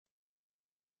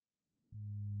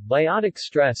Biotic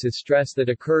stress is stress that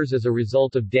occurs as a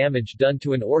result of damage done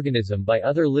to an organism by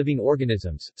other living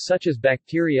organisms, such as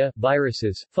bacteria,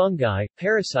 viruses, fungi,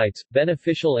 parasites,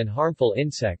 beneficial and harmful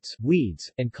insects,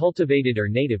 weeds, and cultivated or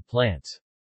native plants.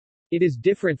 It is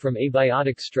different from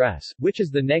abiotic stress, which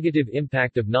is the negative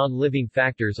impact of non-living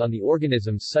factors on the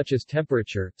organisms such as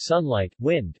temperature, sunlight,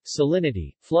 wind,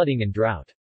 salinity, flooding and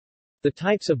drought. The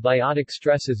types of biotic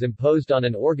stresses imposed on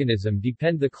an organism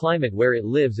depend the climate where it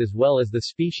lives as well as the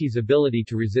species' ability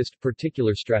to resist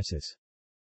particular stresses.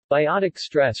 Biotic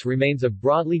stress remains a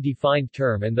broadly defined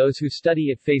term and those who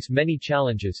study it face many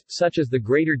challenges, such as the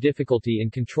greater difficulty in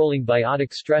controlling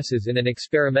biotic stresses in an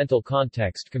experimental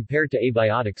context compared to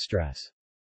abiotic stress.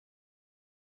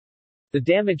 The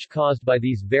damage caused by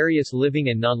these various living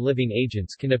and non-living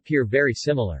agents can appear very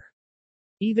similar.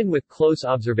 Even with close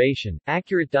observation,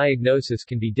 accurate diagnosis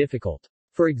can be difficult.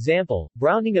 For example,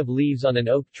 browning of leaves on an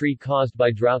oak tree caused by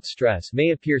drought stress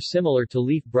may appear similar to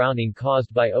leaf browning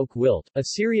caused by oak wilt, a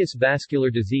serious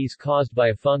vascular disease caused by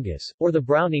a fungus, or the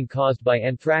browning caused by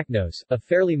anthracnose, a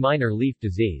fairly minor leaf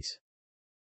disease.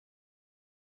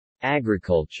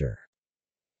 Agriculture.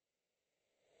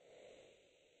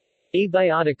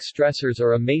 Abiotic stressors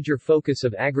are a major focus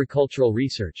of agricultural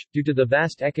research, due to the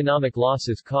vast economic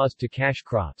losses caused to cash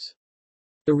crops.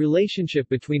 The relationship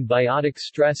between biotic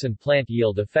stress and plant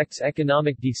yield affects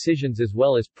economic decisions as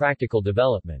well as practical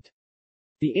development.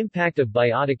 The impact of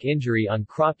biotic injury on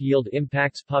crop yield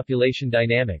impacts population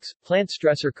dynamics, plant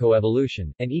stressor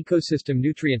coevolution, and ecosystem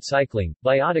nutrient cycling.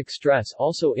 Biotic stress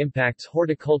also impacts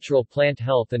horticultural plant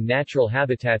health and natural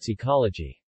habitats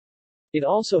ecology. It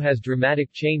also has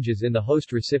dramatic changes in the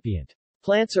host recipient.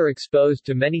 Plants are exposed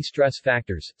to many stress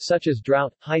factors, such as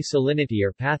drought, high salinity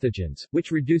or pathogens, which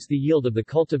reduce the yield of the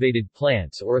cultivated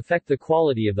plants or affect the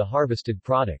quality of the harvested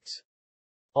products.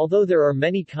 Although there are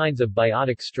many kinds of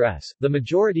biotic stress, the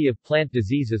majority of plant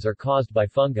diseases are caused by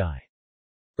fungi.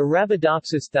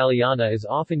 Arabidopsis thaliana is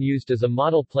often used as a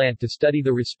model plant to study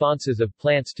the responses of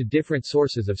plants to different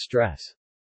sources of stress.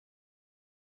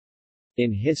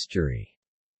 In history,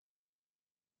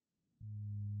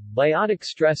 biotic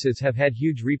stresses have had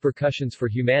huge repercussions for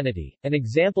humanity. An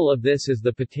example of this is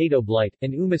the potato blight,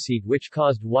 an oomycete which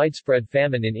caused widespread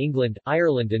famine in England,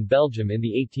 Ireland and Belgium in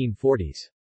the 1840s.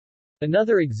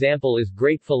 Another example is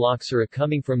Great Phylloxera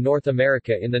coming from North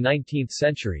America in the 19th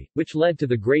century, which led to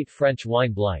the Great French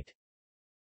Wine Blight.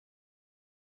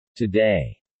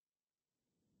 Today,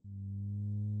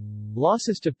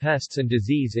 losses to pests and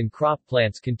disease in crop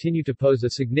plants continue to pose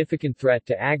a significant threat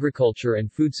to agriculture and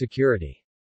food security.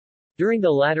 During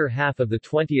the latter half of the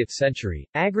 20th century,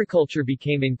 agriculture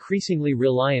became increasingly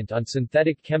reliant on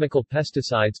synthetic chemical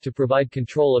pesticides to provide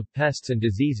control of pests and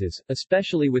diseases,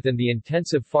 especially within the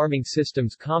intensive farming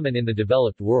systems common in the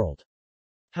developed world.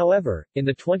 However, in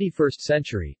the 21st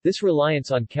century, this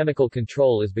reliance on chemical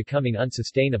control is becoming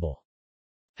unsustainable.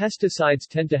 Pesticides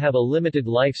tend to have a limited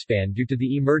lifespan due to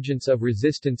the emergence of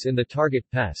resistance in the target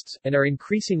pests, and are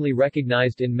increasingly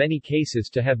recognized in many cases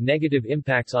to have negative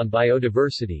impacts on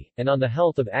biodiversity, and on the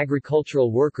health of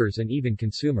agricultural workers and even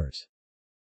consumers.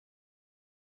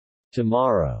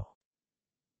 Tomorrow.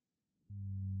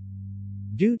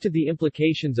 Due to the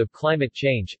implications of climate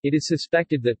change, it is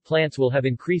suspected that plants will have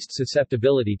increased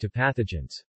susceptibility to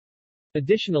pathogens.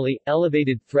 Additionally,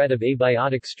 elevated threat of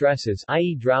abiotic stresses,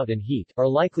 i.e. drought and heat, are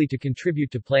likely to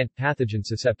contribute to plant pathogen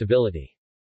susceptibility.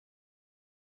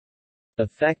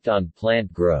 Effect on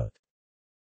plant growth.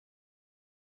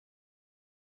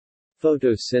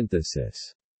 Photosynthesis.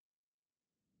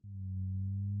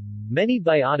 Many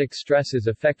biotic stresses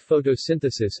affect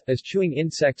photosynthesis, as chewing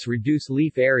insects reduce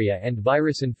leaf area and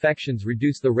virus infections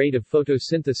reduce the rate of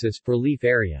photosynthesis per leaf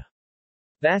area.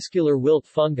 Vascular wilt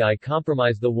fungi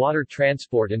compromise the water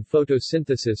transport and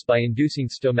photosynthesis by inducing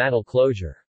stomatal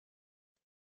closure.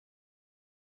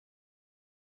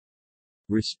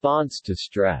 Response to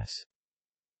stress.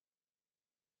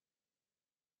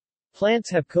 Plants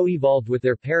have co-evolved with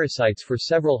their parasites for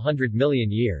several hundred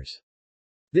million years.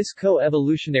 This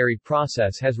co-evolutionary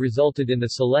process has resulted in the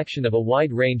selection of a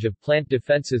wide range of plant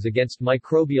defenses against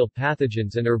microbial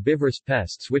pathogens and herbivorous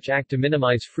pests which act to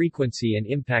minimize frequency and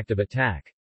impact of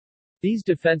attack. These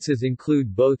defenses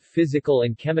include both physical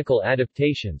and chemical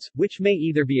adaptations, which may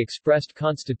either be expressed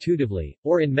constitutively,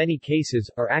 or in many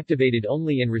cases, are activated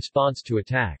only in response to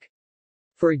attack.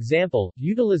 For example,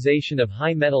 utilization of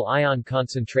high metal ion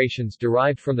concentrations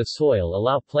derived from the soil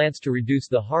allow plants to reduce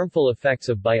the harmful effects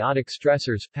of biotic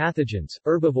stressors, pathogens,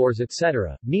 herbivores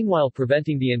etc., meanwhile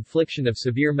preventing the infliction of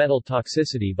severe metal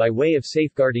toxicity by way of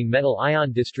safeguarding metal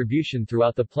ion distribution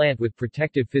throughout the plant with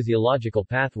protective physiological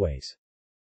pathways.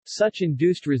 Such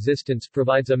induced resistance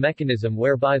provides a mechanism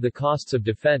whereby the costs of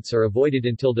defense are avoided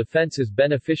until defense is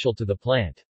beneficial to the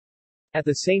plant. At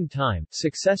the same time,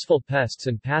 successful pests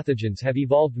and pathogens have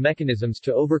evolved mechanisms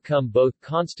to overcome both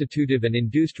constitutive and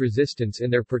induced resistance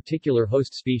in their particular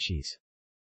host species.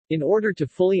 In order to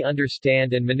fully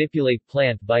understand and manipulate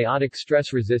plant biotic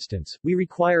stress resistance, we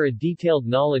require a detailed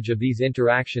knowledge of these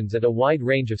interactions at a wide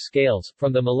range of scales,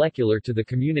 from the molecular to the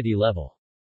community level.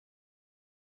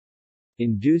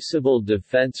 Inducible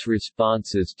defense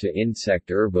responses to insect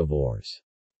herbivores.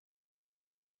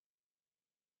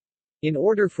 In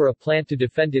order for a plant to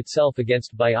defend itself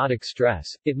against biotic stress,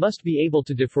 it must be able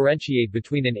to differentiate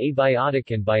between an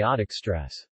abiotic and biotic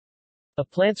stress. A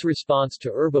plant's response to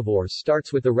herbivores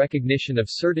starts with the recognition of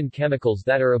certain chemicals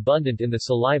that are abundant in the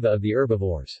saliva of the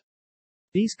herbivores.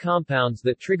 These compounds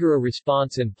that trigger a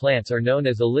response in plants are known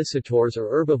as elicitors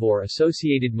or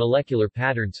herbivore-associated molecular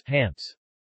patterns, HAMPs.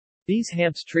 These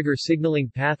HAMPs trigger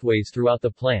signaling pathways throughout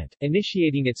the plant,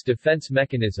 initiating its defense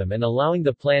mechanism and allowing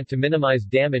the plant to minimize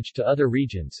damage to other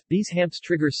regions. These HAMPs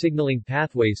trigger signaling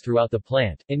pathways throughout the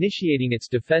plant, initiating its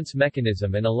defense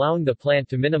mechanism and allowing the plant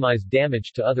to minimize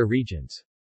damage to other regions.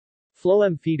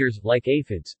 Phloem feeders, like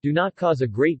aphids, do not cause a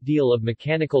great deal of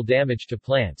mechanical damage to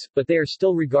plants, but they are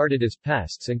still regarded as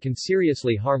pests and can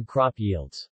seriously harm crop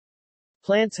yields.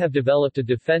 Plants have developed a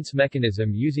defense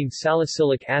mechanism using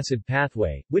salicylic acid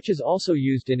pathway, which is also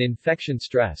used in infection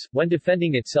stress, when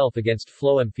defending itself against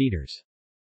phloem feeders.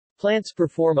 Plants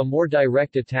perform a more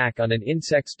direct attack on an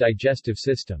insect's digestive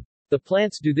system. The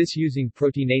plants do this using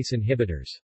proteinase inhibitors.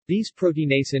 These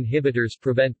proteinase inhibitors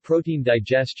prevent protein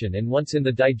digestion, and once in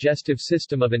the digestive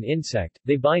system of an insect,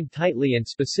 they bind tightly and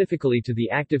specifically to the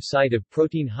active site of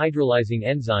protein hydrolyzing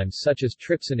enzymes such as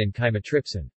trypsin and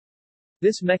chymotrypsin.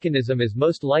 This mechanism is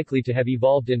most likely to have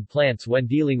evolved in plants when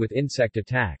dealing with insect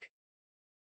attack.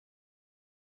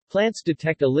 Plants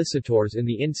detect elicitors in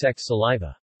the insect's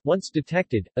saliva. Once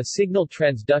detected, a signal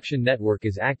transduction network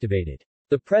is activated.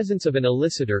 The presence of an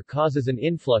elicitor causes an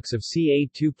influx of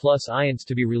Ca2+ ions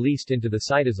to be released into the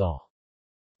cytosol.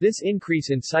 This increase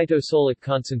in cytosolic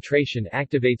concentration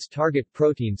activates target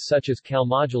proteins such as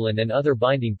calmodulin and other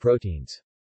binding proteins.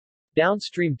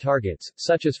 Downstream targets,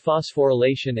 such as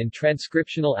phosphorylation and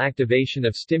transcriptional activation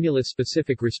of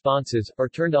stimulus-specific responses, are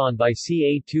turned on by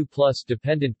Ca2+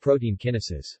 dependent protein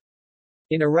kinases.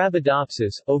 In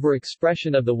Arabidopsis,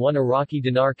 overexpression of the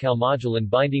 1-Arachidinar calmodulin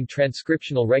binding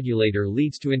transcriptional regulator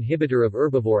leads to inhibitor of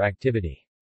herbivore activity.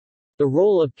 The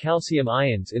role of calcium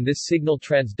ions in this signal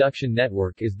transduction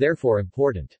network is therefore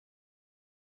important.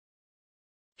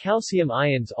 Calcium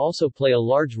ions also play a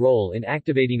large role in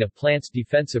activating a plant's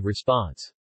defensive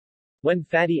response. When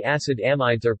fatty acid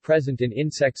amides are present in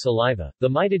insect saliva, the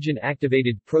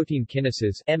mitogen-activated protein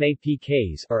kinases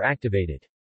 (MAPKs) are activated.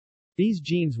 These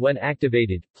genes, when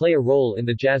activated, play a role in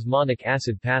the jasmonic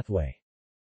acid pathway.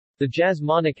 The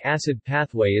jasmonic acid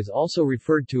pathway is also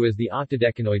referred to as the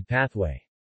octadecanoid pathway.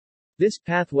 This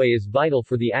pathway is vital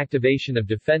for the activation of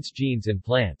defense genes in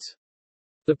plants.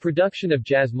 The production of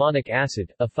jasmonic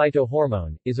acid, a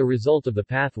phytohormone, is a result of the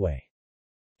pathway.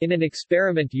 In an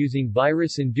experiment using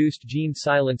virus-induced gene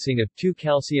silencing of 2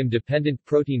 calcium-dependent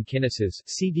protein kinases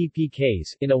 (CDPKs)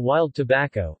 in a wild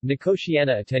tobacco,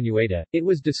 Nicotiana attenuata, it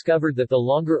was discovered that the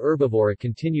longer herbivora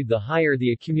continued, the higher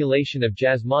the accumulation of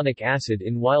jasmonic acid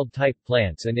in wild-type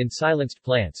plants, and in silenced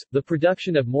plants, the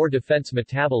production of more defense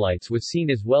metabolites was seen,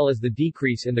 as well as the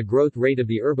decrease in the growth rate of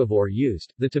the herbivore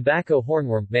used, the tobacco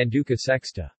hornworm Manduca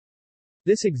sexta.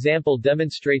 This example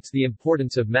demonstrates the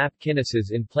importance of MAP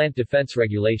kinases in plant defense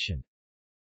regulation.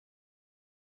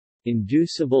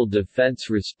 Inducible defense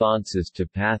responses to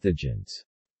pathogens.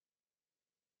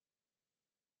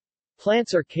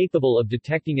 Plants are capable of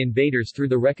detecting invaders through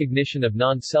the recognition of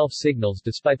non-self signals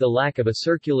despite the lack of a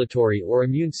circulatory or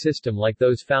immune system like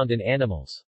those found in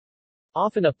animals.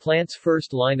 Often a plant's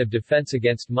first line of defense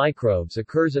against microbes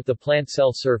occurs at the plant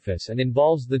cell surface and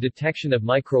involves the detection of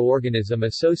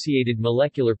microorganism-associated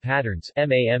molecular patterns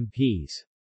 (MAMPs).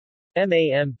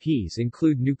 MAMPs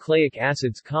include nucleic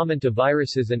acids common to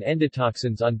viruses and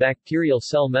endotoxins on bacterial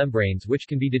cell membranes, which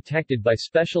can be detected by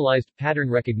specialized pattern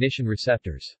recognition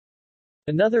receptors.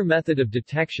 Another method of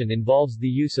detection involves the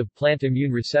use of plant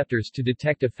immune receptors to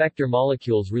detect effector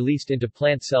molecules released into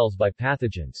plant cells by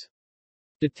pathogens.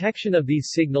 Detection of these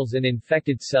signals in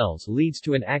infected cells leads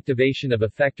to an activation of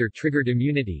effector-triggered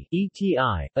immunity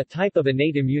 (ETI), a type of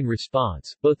innate immune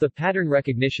response. Both the pattern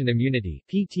recognition immunity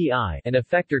 (PTI) and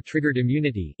effector-triggered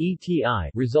immunity (ETI)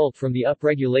 result from the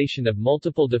upregulation of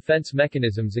multiple defense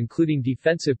mechanisms, including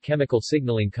defensive chemical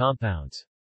signaling compounds.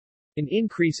 An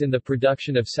increase in the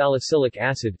production of salicylic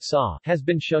acid (SA) has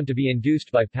been shown to be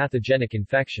induced by pathogenic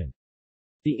infection.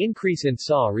 The increase in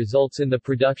SA results in the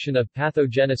production of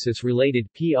pathogenesis-related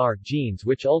PR genes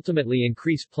which ultimately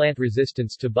increase plant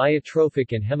resistance to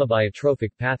biotrophic and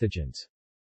hemobiotropic pathogens.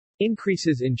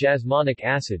 Increases in jasmonic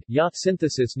acid (YA)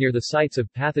 synthesis near the sites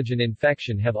of pathogen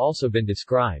infection have also been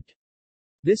described.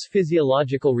 This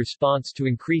physiological response to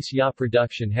increase YA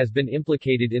production has been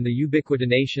implicated in the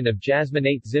ubiquitination of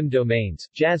jasmonate ZIM domains,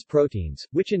 JAS proteins,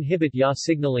 which inhibit YA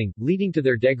signaling, leading to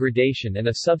their degradation and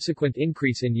a subsequent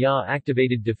increase in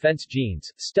YA-activated defense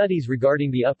genes. Studies regarding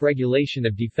the upregulation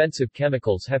of defensive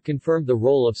chemicals have confirmed the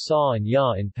role of SA and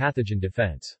YA in pathogen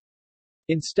defense.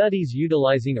 In studies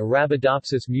utilizing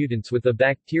Arabidopsis mutants with the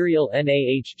bacterial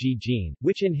NAHG gene,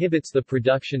 which inhibits the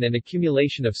production and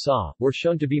accumulation of SA, were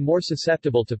shown to be more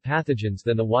susceptible to pathogens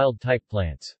than the wild-type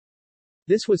plants.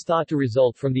 This was thought to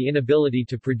result from the inability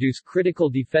to produce critical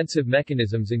defensive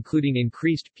mechanisms including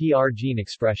increased PR gene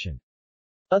expression.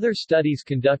 Other studies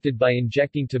conducted by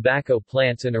injecting tobacco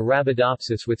plants and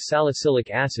Arabidopsis with salicylic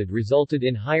acid resulted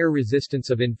in higher resistance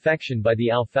of infection by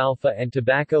the alfalfa and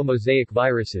tobacco mosaic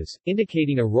viruses,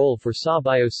 indicating a role for SA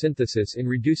biosynthesis in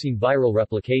reducing viral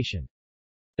replication.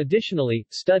 Additionally,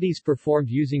 studies performed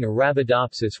using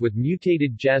Arabidopsis with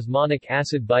mutated jasmonic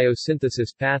acid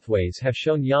biosynthesis pathways have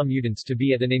shown YA mutants to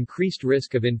be at an increased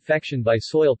risk of infection by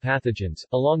soil pathogens.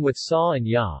 Along with SA and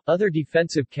YA, other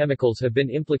defensive chemicals have been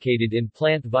implicated in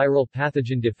plant viral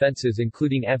pathogen defenses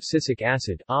including abscisic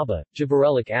acid (ABA),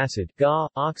 gibberellic acid (GA),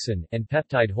 auxin, and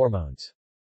peptide hormones.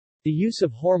 The use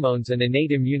of hormones and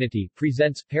innate immunity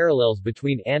presents parallels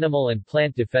between animal and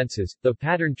plant defenses, though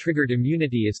pattern-triggered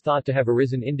immunity is thought to have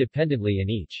arisen independently in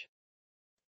each.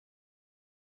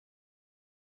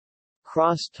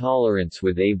 Cross-tolerance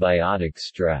with abiotic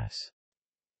stress.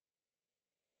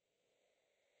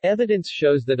 Evidence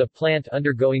shows that a plant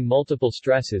undergoing multiple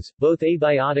stresses, both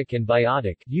abiotic and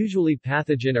biotic, usually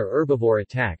pathogen or herbivore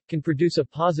attack, can produce a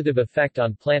positive effect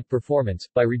on plant performance,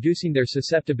 by reducing their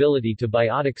susceptibility to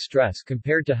biotic stress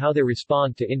compared to how they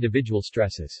respond to individual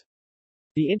stresses.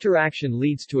 The interaction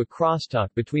leads to a crosstalk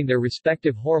between their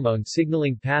respective hormone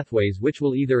signaling pathways which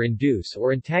will either induce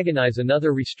or antagonize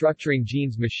another restructuring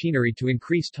gene's machinery to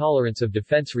increase tolerance of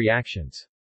defense reactions.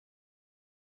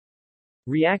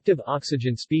 Reactive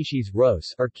oxygen species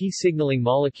ROS are key signaling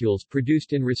molecules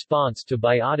produced in response to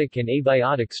biotic and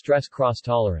abiotic stress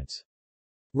cross-tolerance.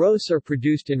 ROS are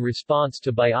produced in response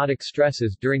to biotic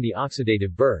stresses during the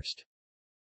oxidative burst.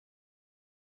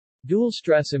 Dual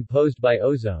stress imposed by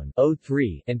ozone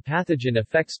O3 and pathogen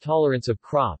affects tolerance of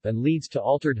crop and leads to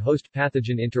altered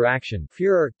host-pathogen interaction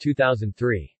Führer,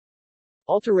 2003.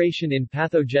 Alteration in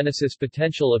pathogenesis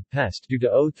potential of pest due to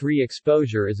O3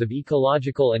 exposure is of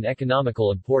ecological and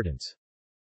economical importance.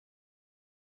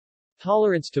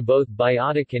 Tolerance to both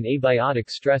biotic and abiotic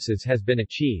stresses has been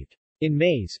achieved. In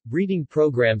maize, breeding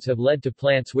programs have led to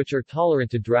plants which are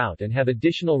tolerant to drought and have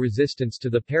additional resistance to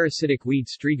the parasitic weed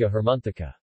Striga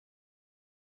hermonthica.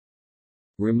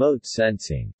 Remote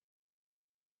sensing.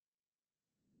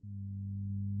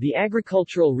 The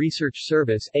Agricultural Research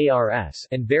Service (ARS)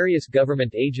 and various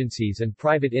government agencies and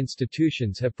private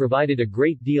institutions have provided a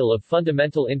great deal of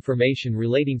fundamental information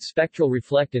relating spectral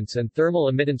reflectance and thermal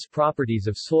emittance properties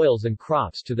of soils and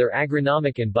crops to their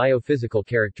agronomic and biophysical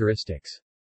characteristics.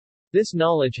 This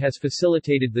knowledge has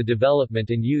facilitated the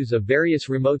development and use of various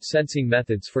remote sensing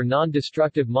methods for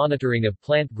non-destructive monitoring of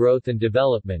plant growth and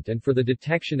development and for the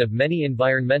detection of many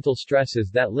environmental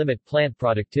stresses that limit plant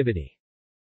productivity.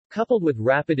 Coupled with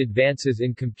rapid advances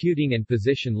in computing and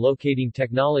position locating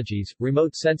technologies,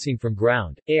 remote sensing from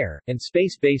ground, air, and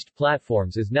space-based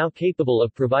platforms is now capable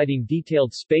of providing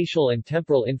detailed spatial and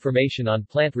temporal information on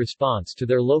plant response to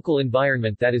their local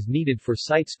environment that is needed for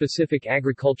site-specific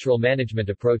agricultural management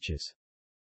approaches.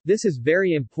 This is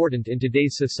very important in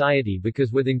today's society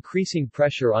because with increasing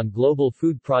pressure on global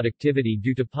food productivity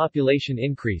due to population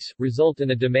increase, result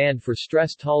in a demand for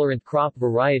stress-tolerant crop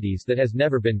varieties that has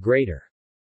never been greater.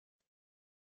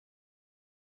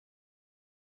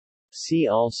 See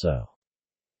also: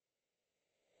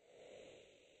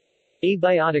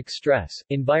 abiotic stress,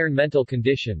 environmental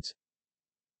conditions,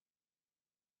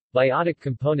 biotic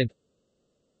component,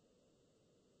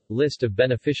 list of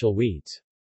beneficial weeds.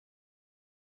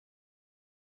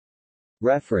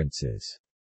 References.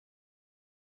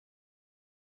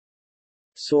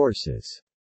 Sources.